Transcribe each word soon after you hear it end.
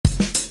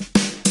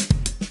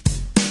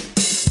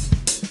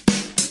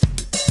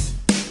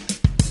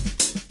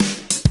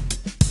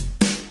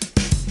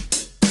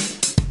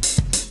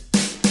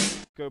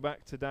go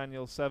back to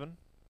Daniel 7.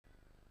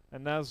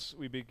 And as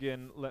we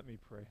begin, let me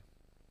pray.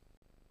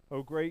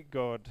 O great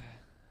God,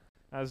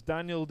 as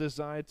Daniel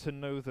desired to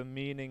know the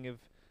meaning of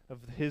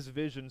his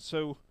vision,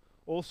 so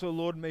also,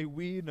 Lord, may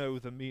we know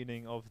the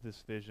meaning of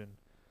this vision.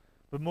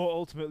 But more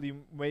ultimately,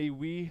 may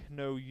we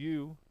know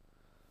you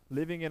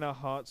living in our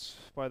hearts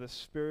by the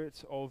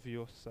Spirit of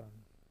your Son,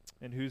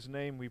 in whose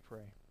name we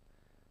pray.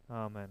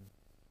 Amen.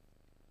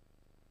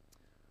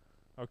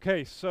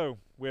 Okay, so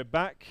we're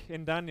back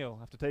in Daniel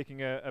after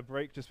taking a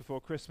break just before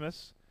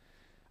Christmas.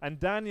 And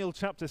Daniel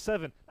chapter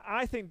 7.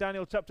 I think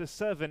Daniel chapter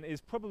 7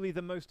 is probably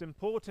the most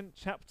important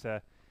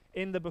chapter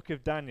in the book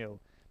of Daniel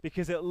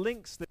because it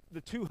links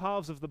the two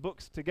halves of the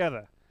books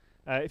together.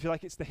 If you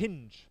like, it's the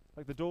hinge,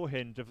 like the door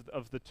hinge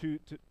of the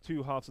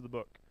two halves of the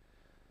book.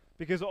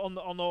 Because on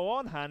the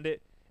one hand,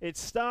 it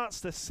starts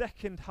the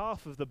second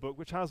half of the book,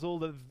 which has all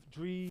the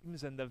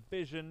dreams and the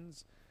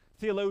visions.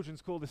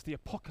 Theologians call this the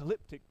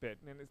apocalyptic bit,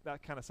 and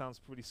that kind of sounds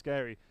pretty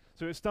scary.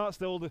 So it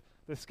starts all the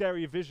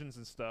scary visions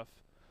and stuff.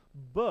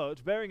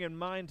 But bearing in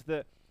mind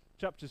that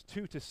chapters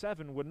 2 to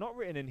 7 were not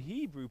written in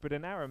Hebrew, but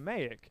in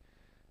Aramaic,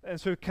 and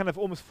so kind of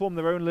almost form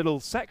their own little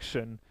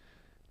section,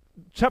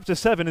 chapter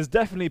 7 is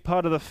definitely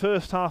part of the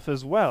first half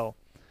as well.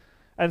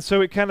 And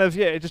so it kind of,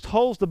 it just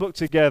holds the book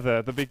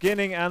together. The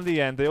beginning and the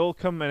end, they all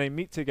come and they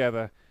meet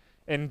together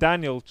in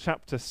Daniel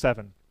chapter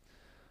 7.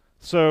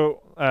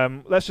 So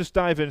let's just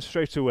dive in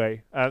straight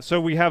away.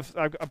 So we have,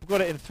 I've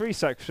got it in 3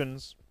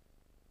 sections.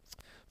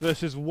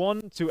 Verses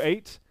 1 to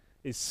 8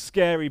 is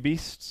scary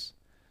beasts.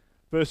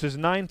 Verses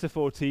 9 to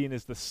 14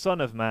 is the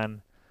Son of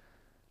Man.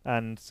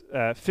 And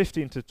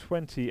 15 to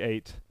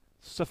 28,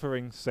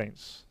 suffering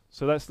saints.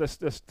 So let's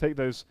take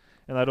those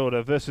in that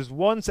order. Verses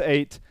 1 to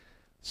 8,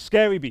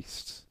 scary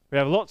beasts. We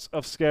have lots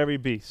of scary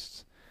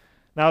beasts.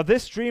 Now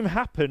this dream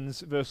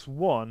happens, verse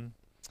 1,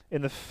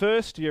 in the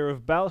first year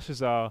of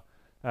Belshazzar,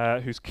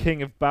 who's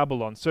king of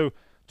Babylon. So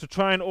to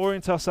try and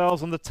orient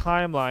ourselves on the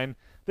timeline,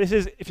 this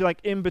is, if you like,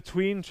 in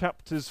between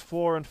chapters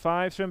 4 and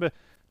 5. So remember,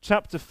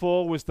 chapter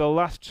 4 was the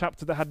last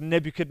chapter that had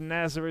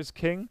Nebuchadnezzar as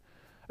king.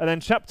 And then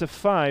chapter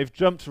 5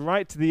 jumped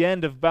right to the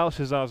end of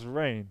Belshazzar's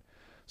reign.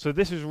 So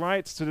this is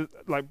right to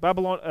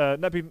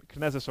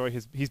Nebuchadnezzar,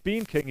 he's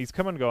been king, he's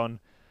come and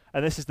gone.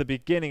 And this is the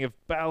beginning of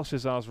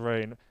Belshazzar's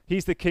reign.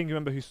 He's the king,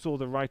 remember, who saw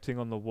the writing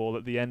on the wall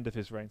at the end of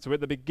his reign. So we're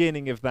at the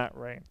beginning of that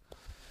reign.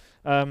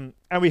 And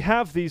we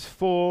have these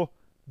 4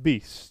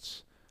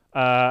 beasts.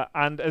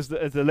 And as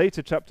the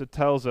later chapter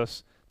tells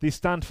us, these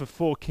stand for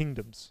 4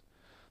 kingdoms.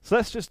 So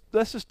let's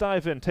just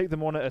dive in, take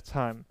them one at a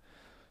time.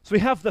 So we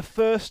have the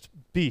first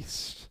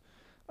beast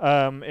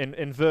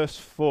in verse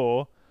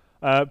 4.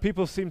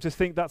 People seem to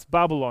think that's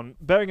Babylon.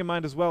 Bearing in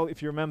mind as well,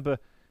 if you remember,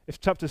 if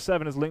chapter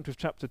 7 is linked with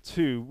chapter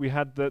 2, we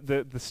had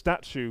the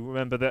statue,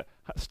 remember, that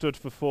stood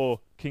for 4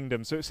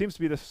 kingdoms. So it seems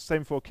to be the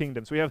same 4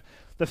 kingdoms. We have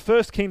the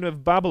first kingdom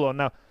of Babylon.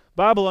 Now,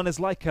 Babylon is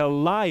like a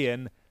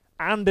lion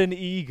and an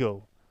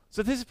eagle.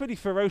 So this is pretty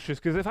ferocious,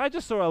 because if I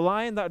just saw a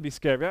lion, that would be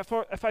scary.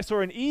 If I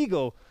saw an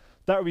eagle,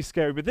 that would be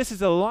scary. But this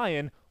is a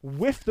lion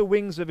with the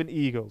wings of an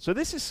eagle. So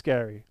this is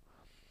scary.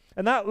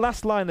 And that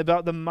last line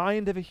about the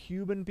mind of a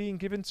human being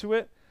given to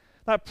it,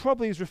 that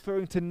probably is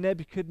referring to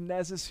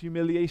Nebuchadnezzar's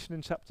humiliation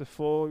in chapter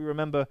 4. You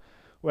remember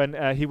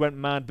when he went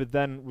mad but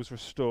then was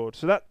restored.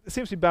 So that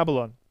seems to be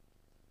Babylon.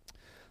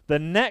 The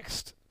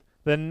next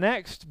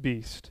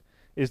beast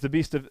is the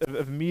beast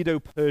of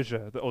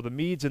Medo-Persia, or the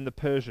Medes and the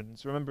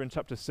Persians. Remember in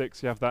chapter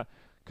 6 you have that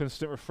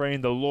constant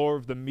refrain, the law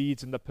of the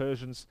Medes and the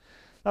Persians.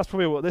 That's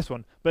probably what this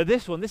one. But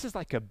this is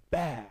like a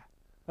bear.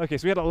 Okay,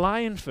 so we had a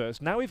lion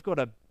first. Now we've got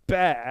a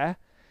bear,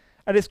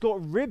 and it's got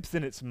ribs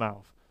in its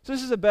mouth. So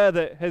this is a bear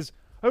that has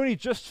only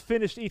just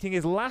finished eating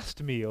his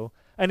last meal,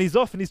 and he's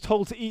off and he's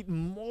told to eat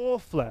more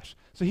flesh.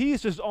 So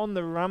he's just on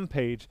the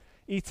rampage,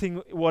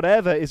 eating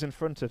whatever is in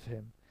front of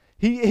him.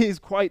 He is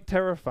quite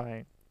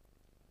terrifying.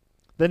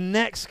 The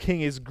next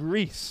king is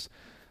Greece.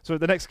 So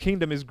the next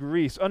kingdom is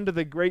Greece, under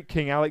the great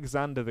king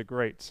Alexander the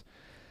Great.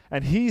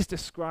 And he's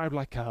described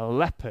like a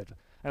leopard.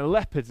 And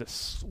leopards are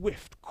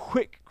swift,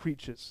 quick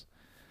creatures.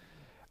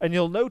 And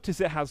you'll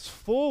notice it has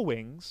 4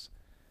 wings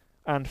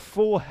and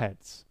 4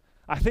 heads.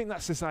 I think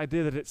that's this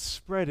idea that it's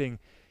spreading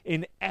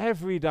in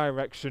every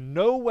direction.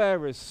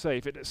 Nowhere is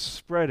safe. It is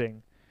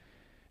spreading.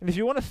 And if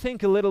you want to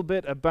think a little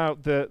bit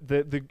about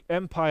the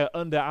empire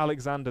under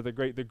Alexander the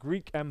Great, the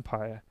Greek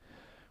Empire,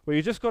 well,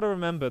 you just got to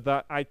remember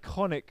that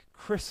iconic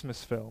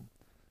Christmas film.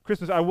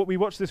 We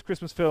watched this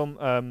Christmas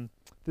film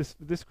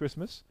this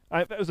Christmas.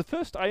 It was the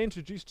first I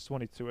introduced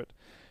Swanee to it.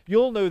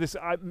 You'll know this.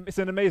 It's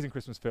an amazing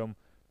Christmas film.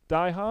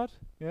 Die Hard?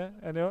 Yeah?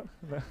 Anyone?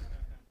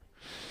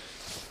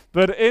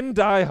 But in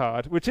Die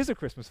Hard, which is a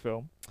Christmas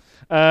film,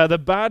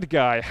 the bad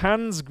guy,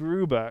 Hans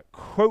Gruber,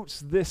 quotes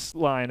this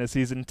line as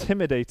he's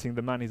intimidating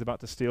the man he's about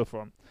to steal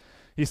from.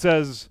 He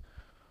says,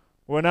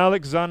 "When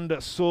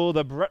Alexander saw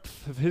the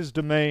breadth of his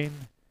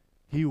domain,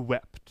 he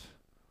wept,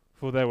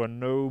 for there were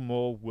no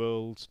more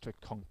worlds to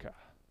conquer."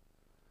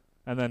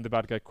 And then the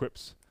bad guy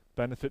quips,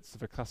 benefits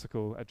of a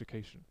classical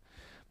education.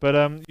 But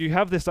you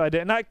have this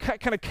idea, and that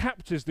kind of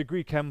captures the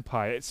Greek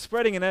Empire. It's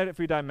spreading in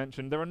every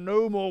dimension. There are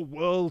no more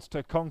worlds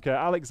to conquer.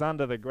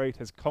 Alexander the Great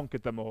has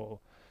conquered them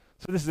all.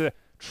 So this is a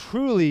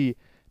truly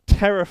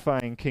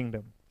terrifying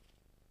kingdom.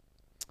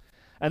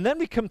 And then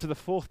we come to the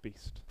fourth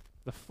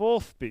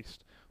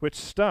beast, which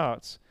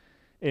starts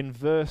in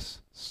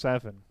verse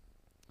 7.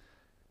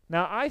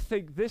 Now, I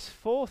think this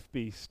fourth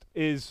beast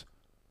is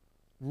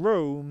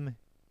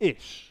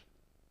Rome-ish.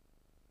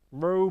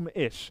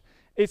 Rome-ish.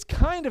 It's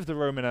kind of the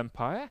Roman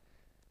Empire,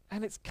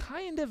 and it's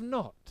kind of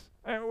not.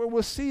 And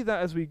we'll see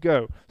that as we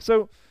go.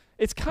 So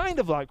it's kind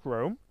of like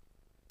Rome,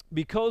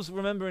 because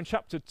remember in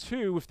chapter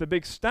 2 with the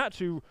big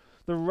statue,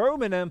 the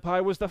Roman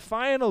Empire was the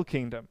final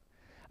kingdom.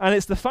 And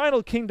it's the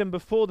final kingdom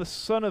before the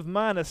Son of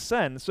Man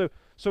ascends.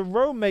 So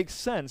Rome makes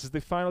sense as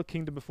the final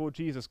kingdom before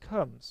Jesus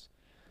comes.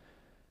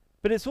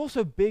 But it's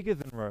also bigger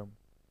than Rome.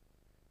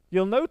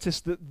 You'll notice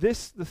that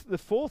the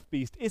fourth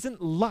beast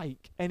isn't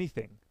like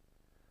anything.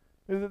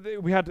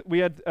 We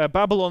had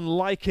Babylon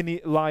like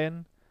a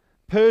lion,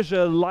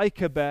 Persia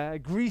like a bear,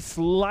 Greece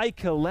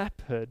like a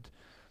leopard.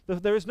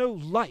 There is no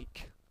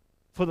like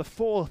for the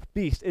fourth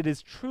beast. It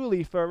is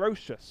truly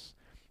ferocious.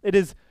 It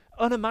is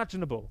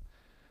unimaginable.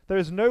 There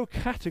is no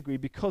category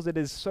because it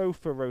is so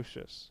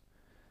ferocious.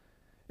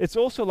 It's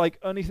also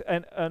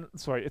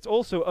it's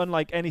also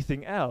unlike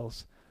anything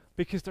else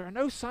because there are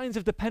no signs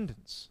of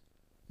dependence.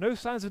 No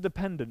signs of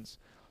dependence.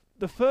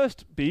 The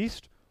first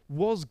beast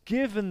was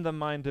given the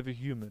mind of a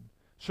human,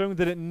 showing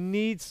that it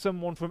needs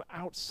someone from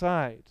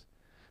outside.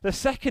 The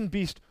second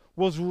beast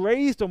was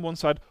raised on one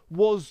side,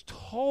 was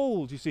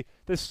told. You see,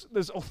 there's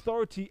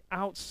authority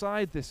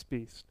outside this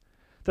beast.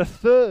 The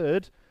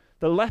third,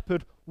 the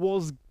leopard,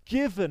 was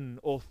given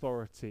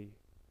authority.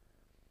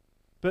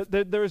 But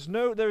there is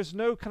no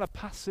kind of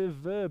passive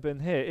verb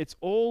in here. It's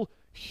all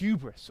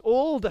hubris,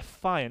 all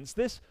defiance.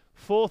 This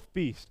fourth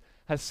beast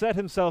has set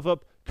himself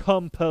up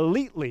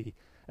completely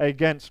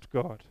against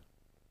God.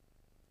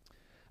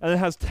 And it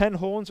has 10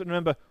 horns. And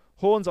remember,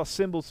 horns are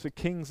symbols for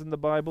kings in the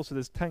Bible, so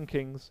there's 10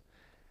 kings.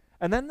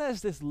 And then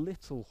there's this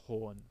little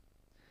horn.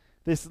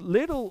 This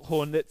little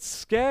horn that's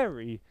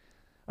scary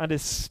and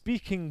is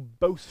speaking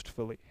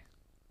boastfully.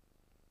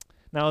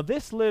 Now,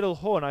 this little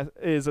horn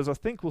is, as I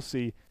think we'll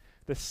see,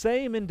 the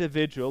same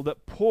individual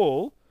that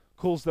Paul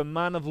calls the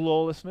man of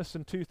lawlessness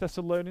in 2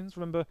 Thessalonians.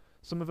 Remember,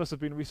 some of us have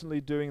been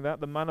recently doing that,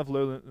 the man of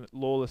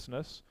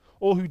lawlessness,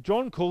 or who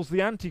John calls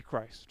the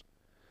Antichrist.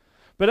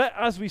 But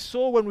as we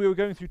saw when we were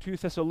going through 2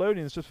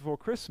 Thessalonians just before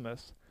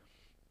Christmas,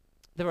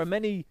 there are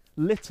many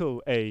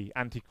little a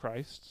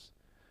antichrists,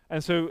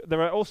 and so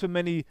there are also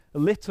many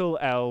little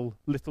l,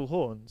 little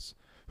horns,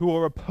 who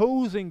are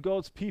opposing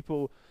God's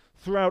people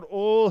throughout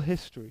all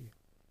history.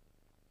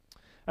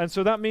 And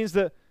so that means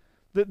that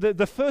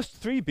the first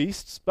 3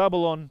 beasts,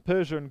 Babylon,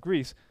 Persia, and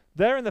Greece,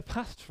 they're in the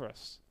past for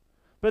us.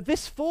 But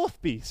this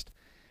fourth beast,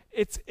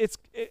 it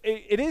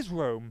is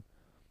Rome,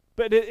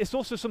 but it's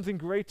also something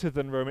greater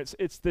than Rome.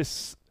 It's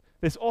this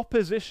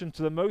opposition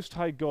to the Most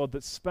High God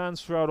that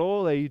spans throughout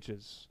all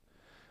ages.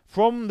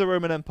 From the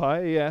Roman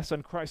Empire, yes,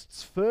 and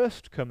Christ's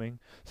first coming,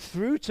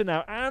 through to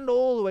now, and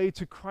all the way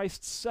to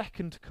Christ's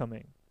second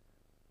coming.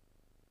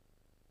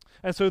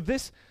 And so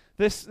this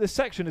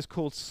section is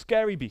called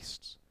Scary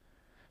Beasts,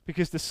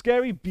 because the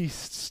scary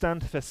beasts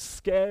stand for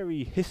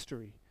scary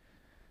history.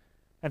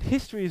 And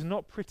history is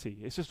not pretty.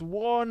 It's just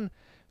one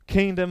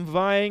kingdom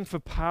vying for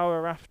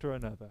power after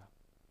another.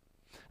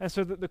 And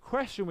so the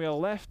question we are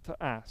left to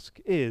ask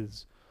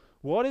is,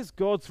 what is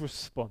God's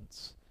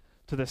response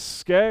to the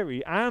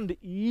scary and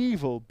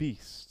evil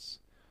beasts?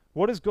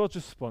 What is God's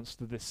response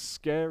to this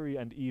scary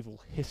and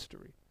evil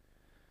history?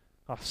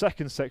 Our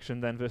second section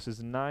then,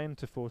 verses 9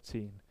 to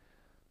 14,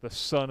 the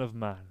Son of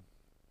Man.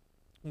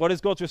 What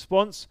is God's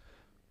response?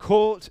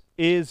 Court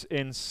is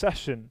in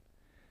session.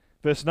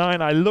 Verse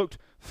 9, I looked,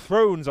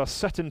 thrones are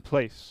set in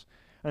place,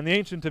 and the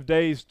Ancient of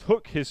Days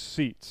took his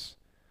seats.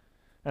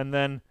 And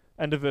then,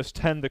 end of verse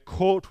 10, the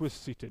court was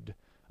seated,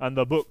 and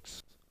the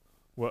books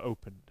were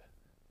opened.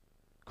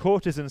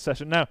 Court is in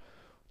session. Now,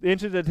 the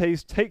Ancient of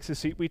Days takes his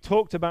seat. We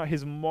talked about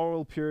his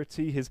moral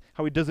purity,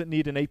 how he doesn't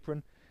need an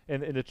apron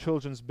in the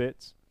children's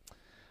bits.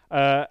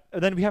 And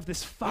then we have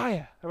this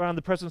fire around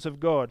the presence of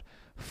God.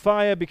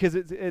 Fire because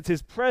it's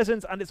his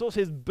presence, and it's also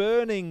his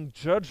burning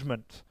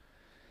judgment.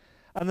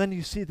 And then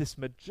you see this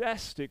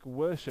majestic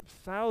worship,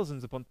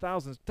 thousands upon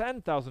thousands,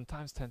 10,000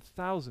 times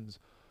 10,000s,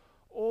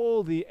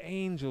 all the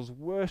angels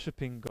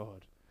worshiping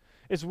God.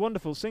 It's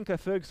wonderful. Sinclair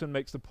Ferguson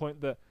makes the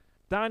point that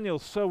Daniel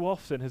so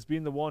often has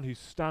been the one who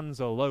stands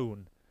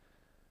alone.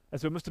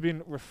 And so it must have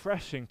been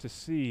refreshing to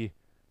see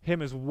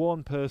him as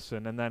one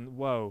person, and then,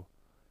 whoa,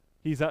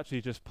 he's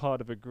actually just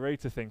part of a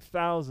greater thing.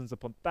 Thousands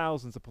upon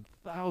thousands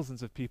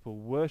of people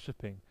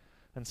worshipping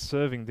and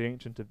serving the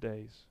Ancient of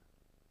Days.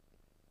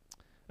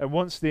 And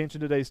once the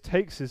Ancient of Days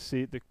takes his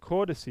seat, the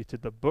court is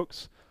seated, the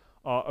books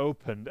are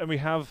opened, and we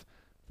have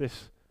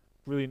this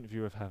brilliant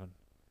view of heaven.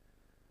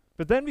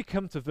 But then we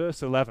come to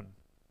verse 11.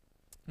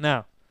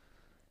 Now,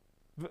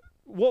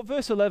 what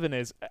verse 11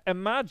 is,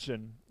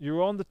 imagine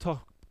you're on the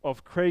top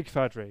of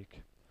Craigphadrig,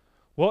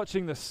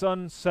 watching the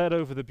sun set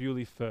over the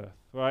Bewley Firth,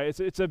 right?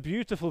 It's a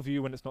beautiful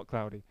view when it's not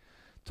cloudy.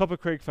 Top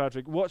of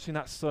Craigphadrig, watching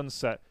that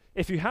sunset.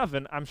 If you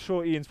haven't, I'm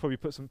sure Ian's probably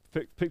put some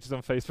pictures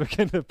on Facebook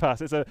in the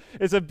past.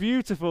 It's a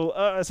beautiful,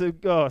 it's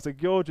a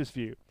gorgeous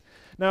view.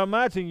 Now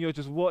imagine you're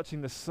just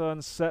watching the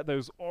sun set,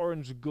 those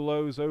orange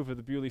glows over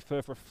the Bewley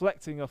Firth,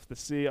 reflecting off the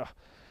sea.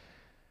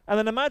 And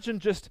then imagine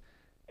just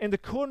in the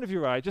corner of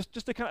your eye, just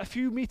a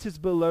few meters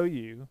below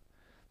you,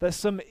 there's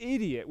some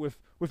idiot with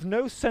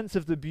no sense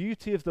of the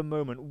beauty of the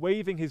moment,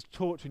 waving his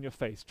torch in your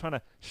face, trying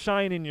to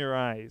shine in your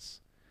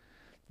eyes.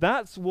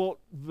 That's what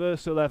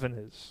verse 11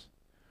 is.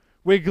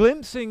 We're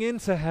glimpsing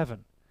into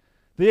heaven.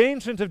 The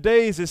Ancient of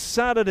Days is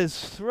sat at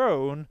his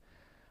throne,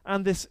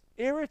 and this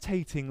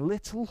irritating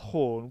little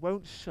horn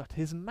won't shut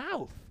his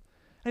mouth.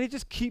 And he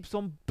just keeps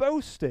on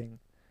boasting.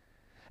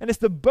 And it's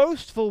the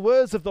boastful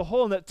words of the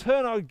horn that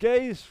turn our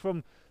gaze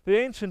from the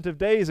Ancient of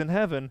Days in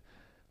heaven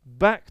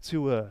back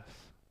to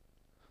earth.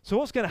 So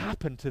what's going to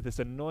happen to this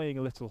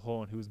annoying little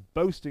horn who is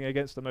boasting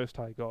against the Most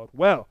High God?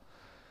 Well,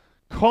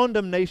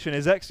 condemnation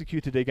is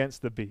executed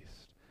against the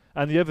beast,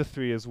 and the other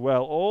three as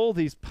well. All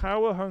these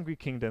power-hungry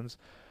kingdoms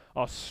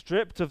are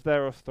stripped of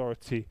their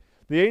authority.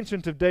 The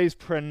Ancient of Days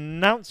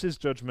pronounces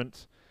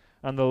judgment,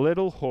 and the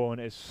little horn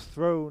is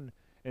thrown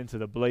into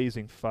the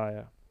blazing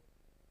fire.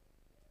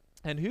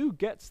 And who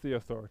gets the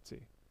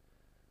authority?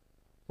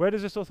 Where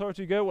does this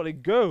authority go? Well,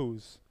 it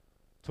goes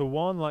to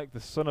one like the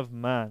Son of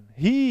Man.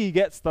 He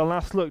gets the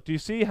last look. Do you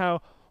see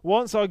how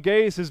once our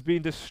gaze has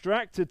been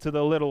distracted to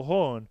the little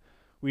horn,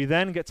 we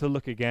then get to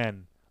look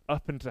again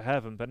up into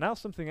heaven? But now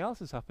something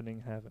else is happening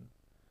in heaven.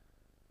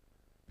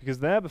 Because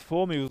there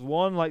before me was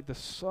one like the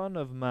Son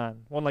of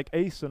Man, one like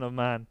a Son of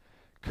Man,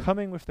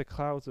 coming with the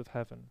clouds of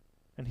heaven,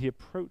 and he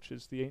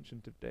approaches the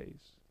Ancient of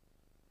Days.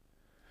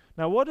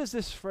 Now, what does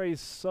this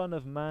phrase, Son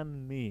of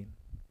Man, mean?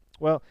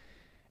 Well,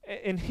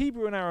 in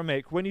Hebrew and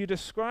Aramaic, when you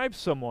describe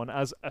someone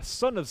as a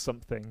son of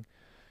something,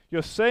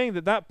 you're saying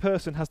that that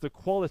person has the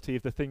quality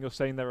of the thing you're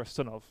saying they're a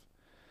son of.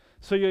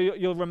 So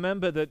you'll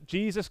remember that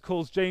Jesus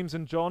calls James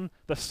and John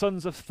the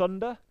sons of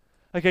thunder.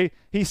 Okay,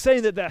 he's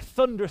saying that they're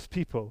thunderous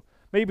people.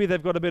 Maybe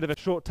they've got a bit of a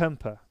short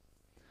temper.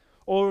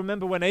 Or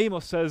remember when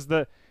Amos says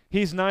that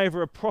he's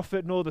neither a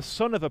prophet nor the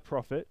son of a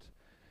prophet.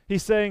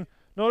 He's saying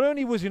not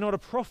only was he not a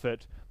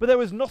prophet, but there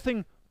was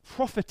nothing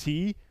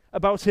prophet-y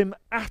about him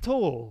at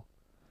all.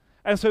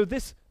 And so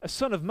this, a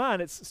son of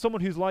man, it's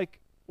someone who's like,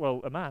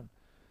 well, a man.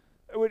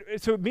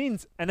 So it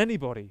means an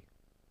anybody.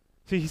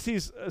 So he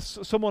sees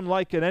someone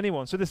like an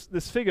anyone. So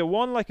this figure,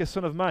 one like a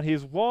son of man, he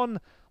is one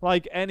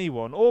like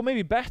anyone. Or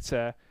maybe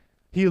better,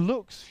 he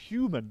looks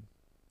human.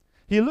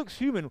 He looks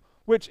human,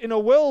 which in a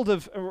world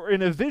of, or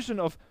in a vision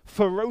of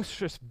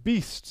ferocious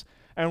beasts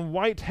and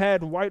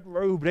white-haired,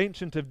 white-robed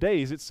Ancient of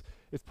Days, it's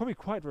probably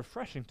quite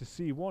refreshing to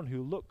see one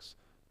who looks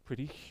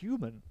pretty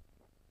human.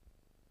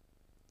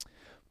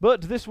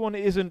 But this one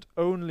isn't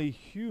only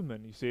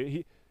human, you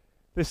see.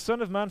 This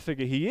Son of Man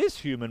figure, he is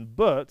human,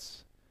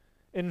 but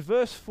in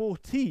verse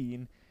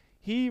 14,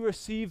 he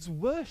receives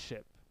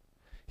worship.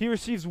 He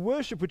receives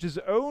worship which is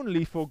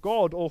only for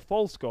God or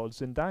false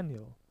gods in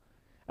Daniel.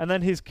 And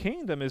then his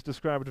kingdom is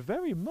described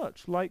very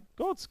much like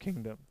God's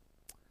kingdom.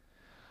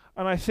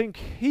 And I think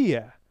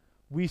here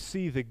we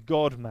see the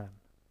God-man.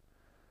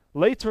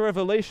 Later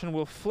Revelation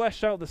will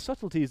flesh out the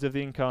subtleties of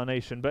the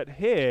incarnation, but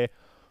here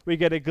we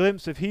get a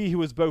glimpse of he who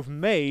was both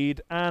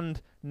made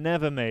and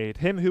never made,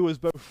 him who was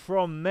both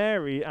from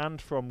Mary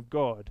and from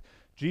God,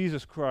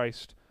 Jesus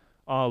Christ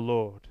our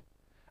Lord.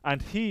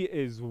 And he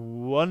is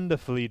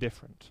wonderfully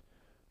different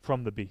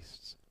from the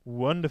beasts,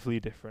 wonderfully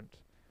different.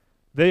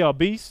 They are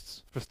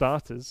beasts, for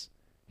starters.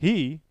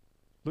 He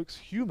looks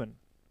human.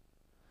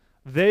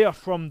 They are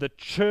from the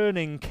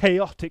churning,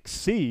 chaotic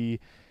sea.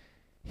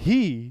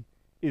 He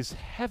is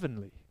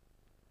heavenly,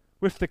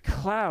 with the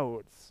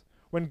clouds.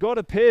 When God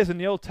appears in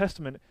the Old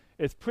Testament,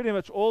 it's pretty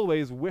much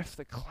always with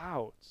the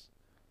clouds.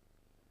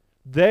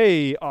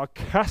 They are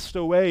cast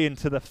away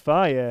into the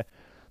fire,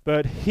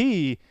 but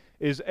he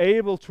is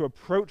able to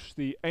approach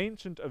the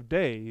Ancient of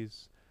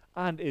Days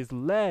and is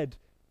led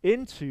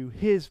into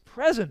his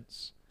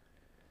presence.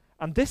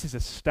 And this is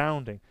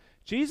astounding.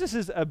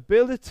 Jesus'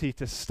 ability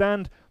to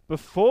stand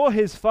before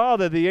his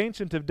Father, the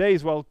Ancient of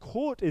Days, while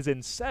court is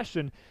in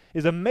session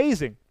is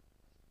amazing.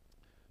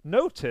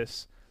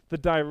 Notice the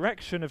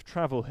direction of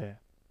travel here.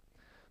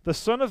 The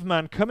Son of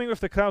Man coming with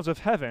the clouds of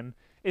heaven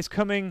is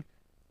coming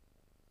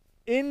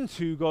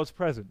into God's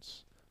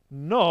presence,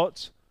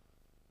 not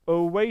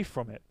away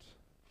from it.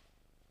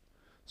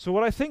 So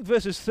what I think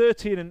verses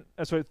 13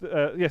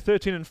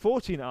 and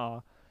 14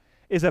 are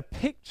is a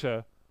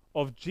picture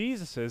of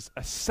Jesus'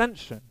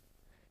 ascension.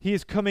 He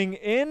is coming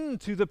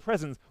into the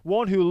presence,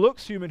 one who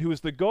looks human, who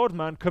is the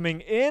God-man,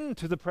 coming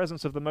into the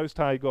presence of the Most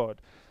High God.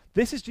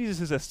 This is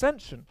Jesus'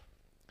 ascension.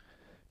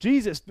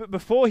 Jesus,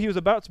 before he was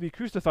about to be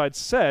crucified,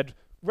 said,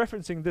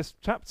 referencing this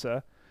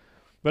chapter,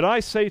 "But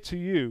I say to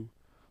you,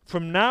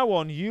 from now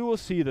on you will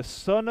see the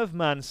Son of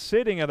Man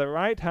sitting at the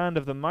right hand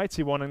of the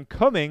Mighty One and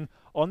coming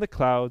on the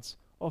clouds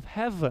of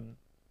heaven.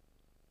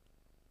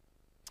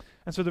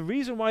 And so the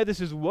reason why this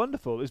is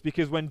wonderful is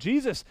because when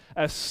Jesus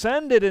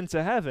ascended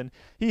into heaven,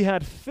 he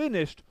had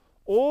finished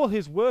all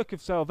his work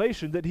of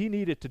salvation that he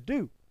needed to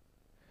do.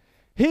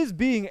 His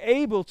being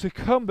able to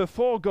come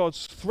before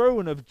God's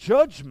throne of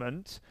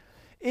judgment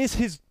is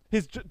his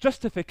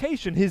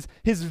justification, his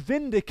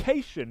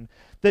vindication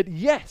that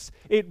yes,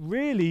 it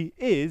really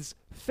is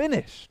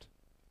finished.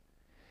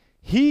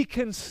 He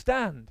can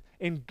stand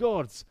in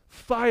God's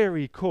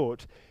fiery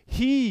court.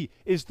 He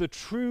is the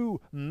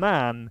true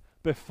man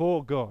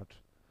before God.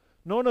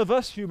 None of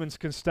us humans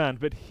can stand,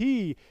 but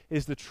he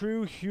is the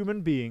true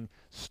human being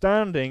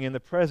standing in the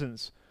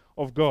presence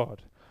of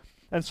God.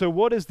 And so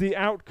what is the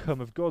outcome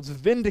of God's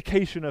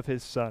vindication of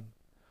his Son?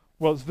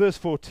 Well, it's verse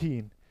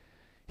 14.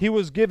 He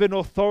was given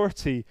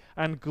authority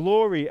and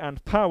glory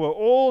and power.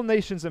 All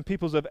nations and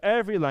peoples of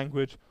every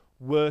language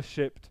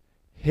worshipped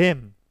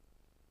him.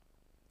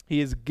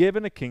 He is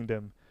given a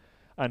kingdom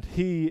and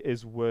he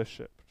is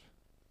worshipped.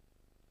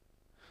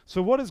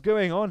 So what is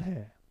going on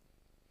here?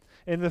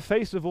 In the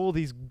face of all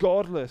these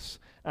godless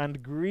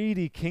and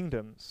greedy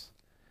kingdoms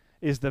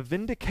is the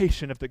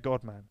vindication of the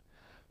God-man,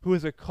 who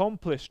has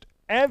accomplished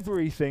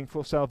everything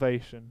for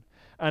salvation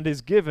and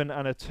is given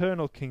an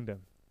eternal kingdom.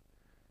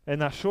 In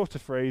that shorter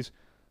phrase,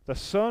 the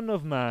Son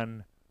of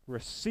Man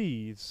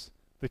receives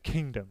the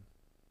kingdom.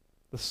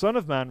 The Son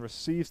of Man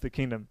receives the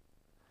kingdom.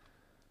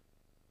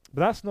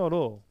 But that's not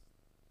all.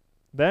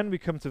 Then we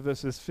come to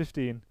verses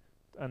 15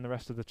 and the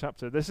rest of the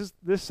chapter. This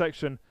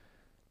section,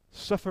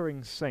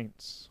 suffering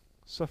saints.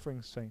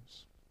 Suffering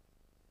saints.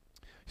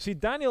 See,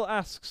 Daniel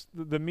asks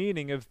the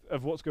meaning of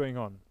what's going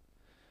on.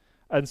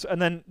 And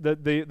then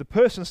the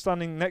person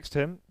standing next to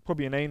him,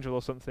 probably an angel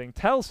or something,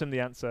 tells him the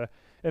answer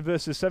in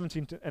verses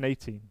 17 and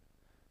 18.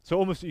 So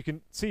almost you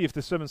can see if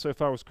the sermon so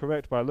far was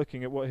correct by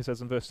looking at what he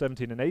says in verse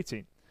 17 and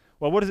 18.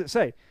 Well, what does it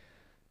say?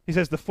 He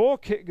says, the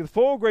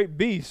four great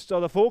beasts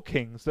are the four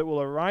kings that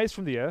will arise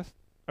from the earth.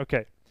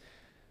 Okay.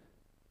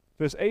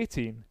 Verse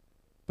 18.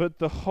 But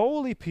the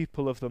holy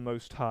people of the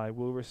Most High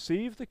will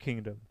receive the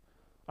kingdom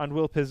and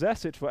will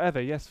possess it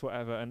forever, yes,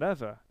 forever and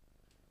ever.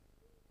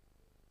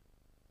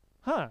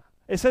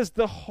 It says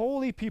the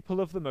holy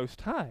people of the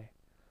Most High.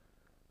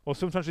 Or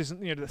sometimes it's,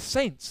 the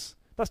saints.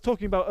 That's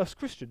talking about us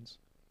Christians.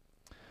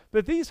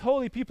 But these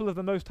holy people of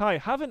the Most High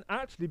haven't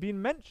actually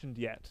been mentioned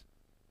yet.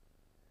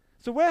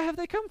 So where have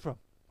they come from?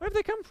 Where have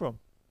they come from?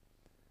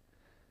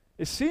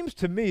 It seems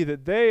to me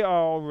that they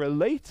are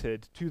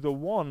related to the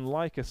one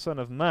like a Son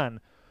of Man.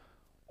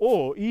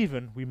 Or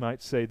even, we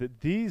might say,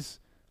 that these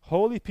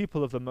holy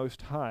people of the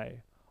Most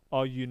High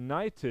are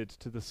united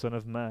to the Son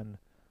of Man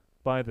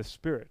by the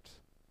Spirit.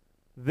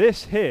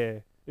 This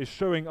here is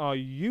showing our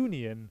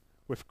union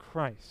with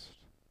Christ.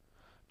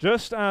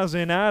 Just as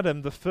in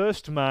Adam the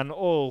first man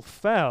all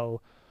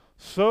fell,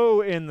 so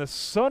in the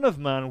Son of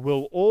Man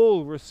will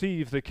all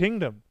receive the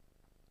kingdom.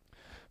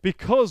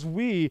 Because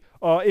we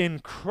are in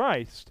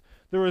Christ,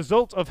 the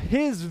result of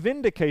his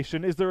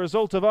vindication is the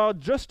result of our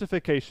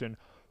justification.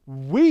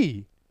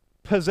 We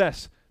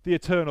possess the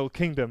eternal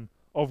kingdom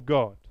of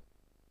God.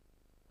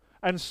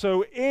 And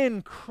so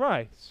in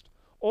Christ,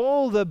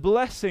 all the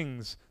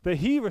blessings that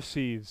he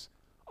receives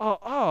are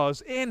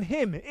ours in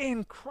him,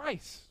 in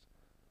Christ.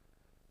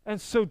 And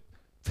so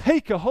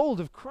take a hold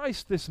of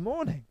Christ this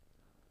morning.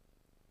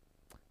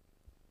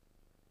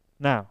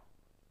 Now,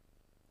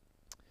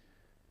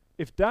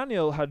 if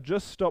Daniel had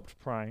just stopped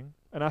praying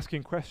and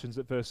asking questions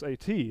at verse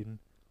 18,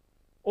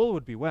 all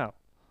would be well.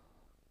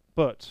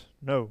 But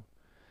no,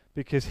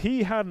 because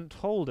he hadn't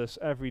told us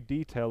every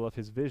detail of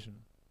his vision.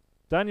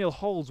 Daniel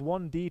holds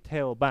one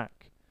detail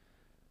back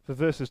for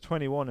verses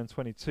 21 and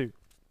 22.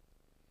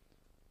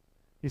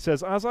 He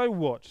says, as I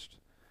watched,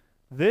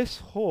 this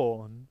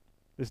horn,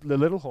 the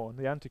little horn,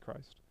 the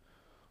Antichrist,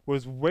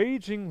 was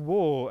waging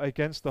war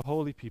against the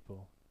holy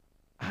people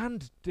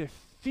and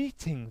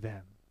defeating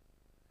them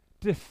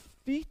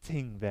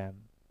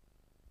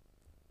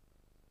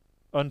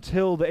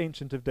until the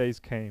Ancient of Days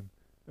came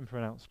and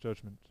pronounced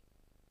judgment.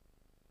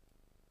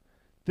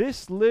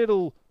 This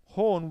little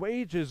horn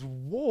wages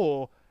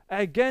war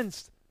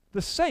against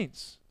the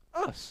saints,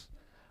 us,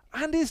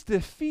 and is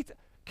defeated.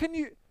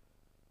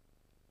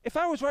 If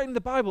I was writing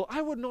the Bible,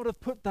 I would not have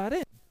put that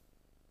in.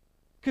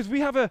 Because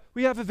we have a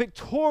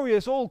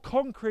victorious,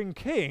 all-conquering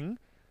king.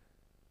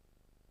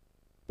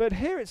 But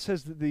here it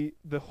says that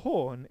the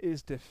horn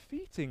is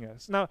defeating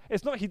us. Now,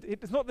 it's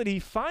not that he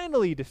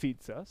finally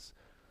defeats us,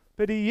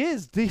 but he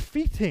is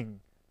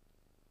defeating.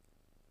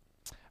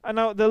 And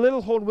now the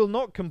little horn will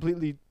not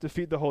completely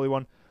defeat the Holy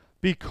One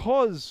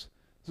because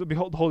the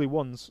Holy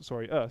Ones,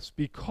 us,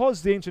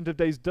 because the Ancient of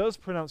Days does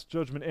pronounce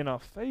judgment in our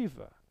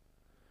favor.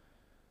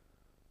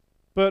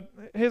 But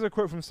here's a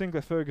quote from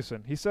Sinclair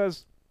Ferguson. He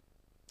says,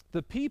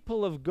 the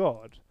people of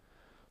God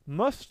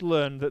must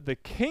learn that the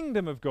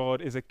kingdom of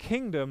God is a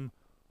kingdom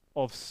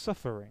of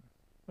suffering.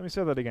 Let me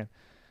say that again.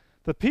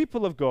 The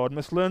people of God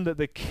must learn that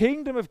the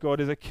kingdom of God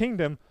is a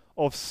kingdom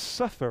of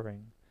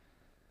suffering.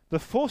 The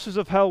forces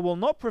of hell will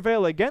not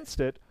prevail against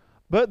it,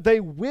 but they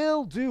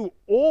will do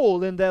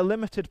all in their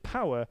limited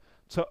power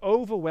to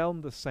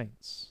overwhelm the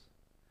saints.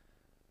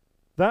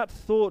 That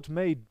thought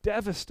may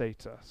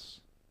devastate us,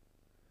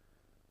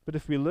 but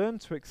if we learn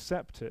to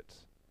accept it,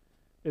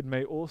 it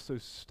may also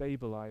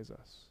stabilize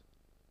us.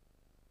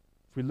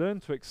 If we learn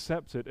to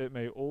accept it, it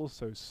may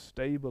also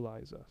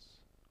stabilize us.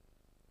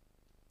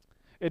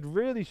 It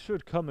really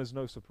should come as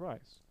no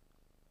surprise.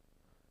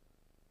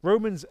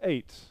 Romans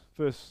 8,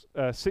 verse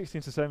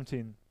 16 to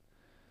 17.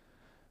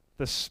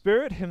 The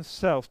Spirit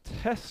himself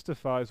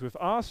testifies with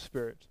our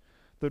spirit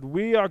that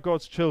we are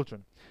God's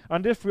children.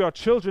 And if we are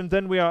children,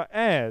 then we are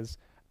heirs,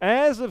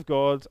 heirs of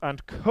God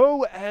and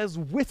co-heirs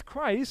with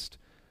Christ.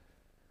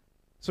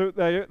 So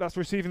that's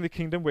receiving the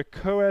kingdom. We're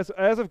co-heirs,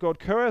 heirs of God,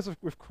 co-heirs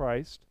with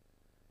Christ,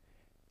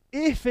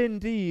 if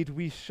indeed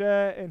we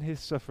share in his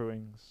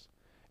sufferings,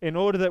 in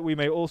order that we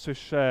may also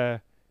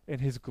share in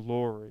his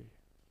glory.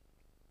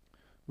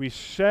 We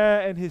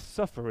share in his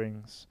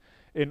sufferings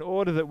in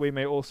order that we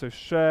may also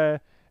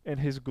share in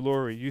his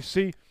glory. You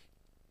see,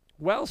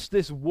 whilst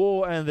this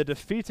war and the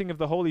defeating of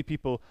the holy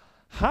people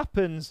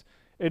happens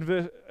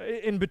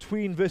in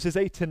between verses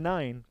 8 to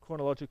 9,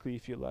 chronologically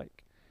if you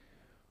like,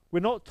 we're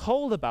not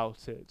told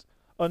about it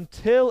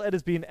until it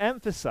has been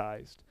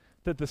emphasized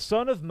that the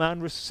Son of Man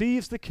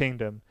receives the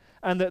kingdom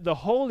and that the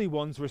holy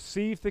ones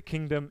receive the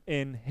kingdom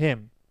in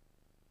him.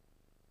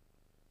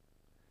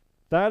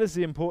 That is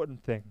the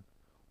important thing.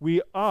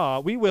 We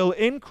will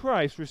in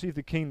Christ receive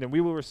the kingdom.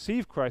 We will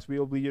receive Christ. We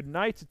will be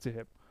united to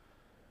him.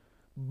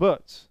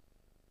 But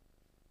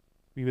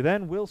we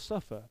then will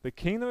suffer. The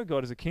kingdom of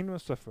God is a kingdom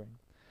of suffering.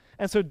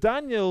 And so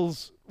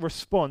Daniel's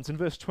response in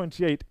verse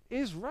 28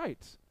 is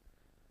right.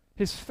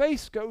 His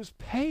face goes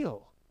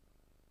pale.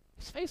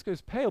 His face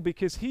goes pale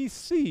because he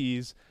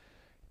sees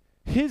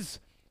his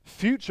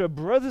future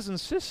brothers and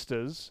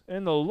sisters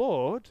in the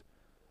Lord,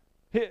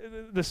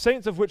 the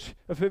saints of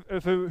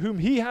whom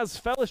he has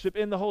fellowship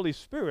in the Holy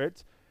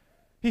Spirit.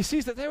 He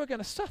sees that they were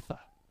going to suffer.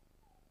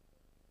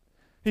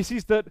 He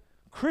sees that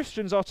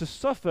Christians are to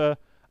suffer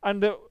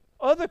and that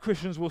other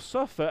Christians will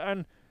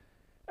suffer,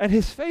 and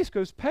his face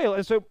goes pale.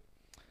 And so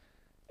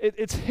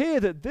it's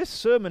here that this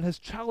sermon has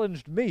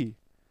challenged me.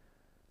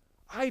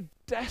 I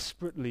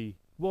desperately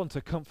want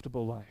a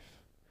comfortable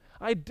life.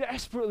 I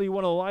desperately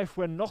want a life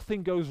where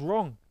nothing goes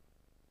wrong.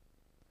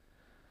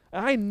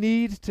 I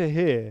need to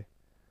hear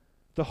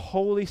the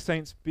holy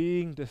saints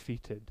being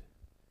defeated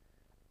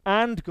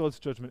and God's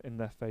judgment in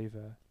their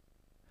favor.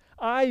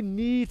 I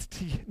need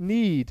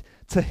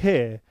to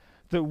hear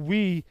that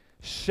we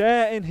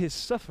share in his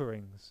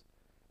sufferings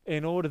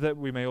in order that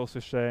we may also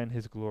share in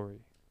his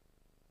glory.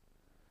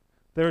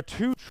 There are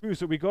two truths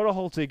that we got to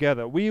hold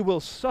together. We will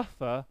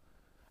suffer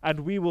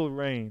and we will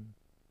reign.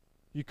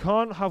 You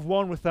can't have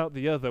one without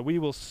the other. We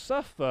will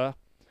suffer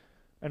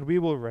and we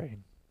will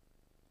reign.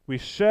 We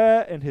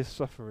share in his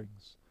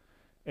sufferings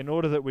in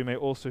order that we may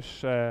also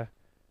share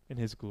in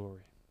his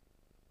glory.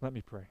 Let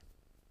me pray.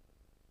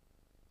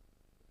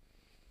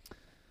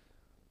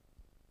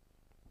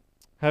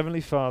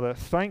 Heavenly Father,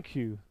 thank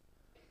you.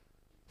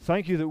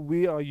 Thank you that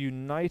we are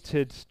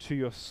united to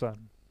your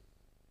Son.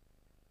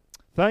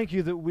 Thank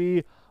you that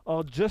we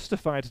are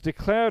justified,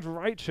 declared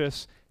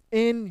righteous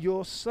in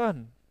your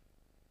Son.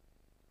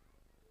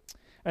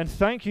 And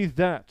thank you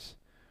that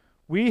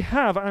we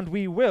have and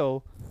we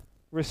will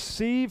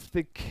receive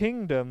the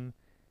kingdom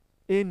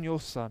in your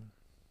Son.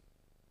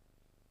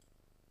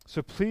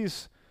 So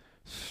please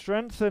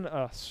strengthen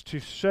us to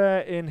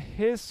share in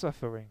his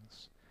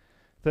sufferings,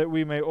 that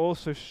we may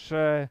also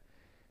share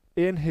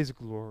in his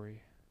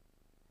glory.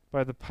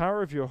 By the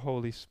power of your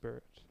Holy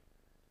Spirit.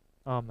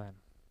 Amen.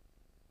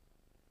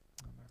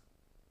 Amen.